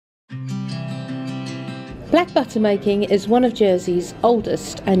Black butter making is one of Jersey's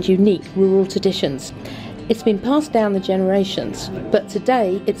oldest and unique rural traditions. It's been passed down the generations, but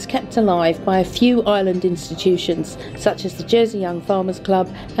today it's kept alive by a few island institutions such as the Jersey Young Farmers Club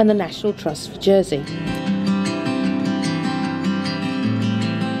and the National Trust for Jersey.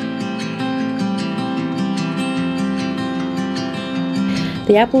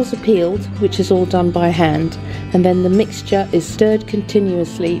 The apples are peeled, which is all done by hand, and then the mixture is stirred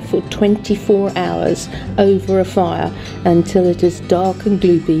continuously for 24 hours over a fire until it is dark and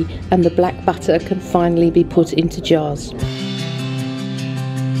gloopy and the black butter can finally be put into jars.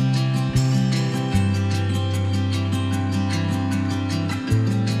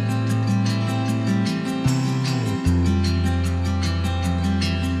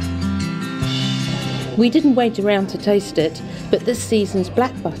 We didn't wait around to taste it, but this season's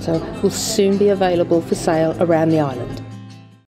black butter will soon be available for sale around the island.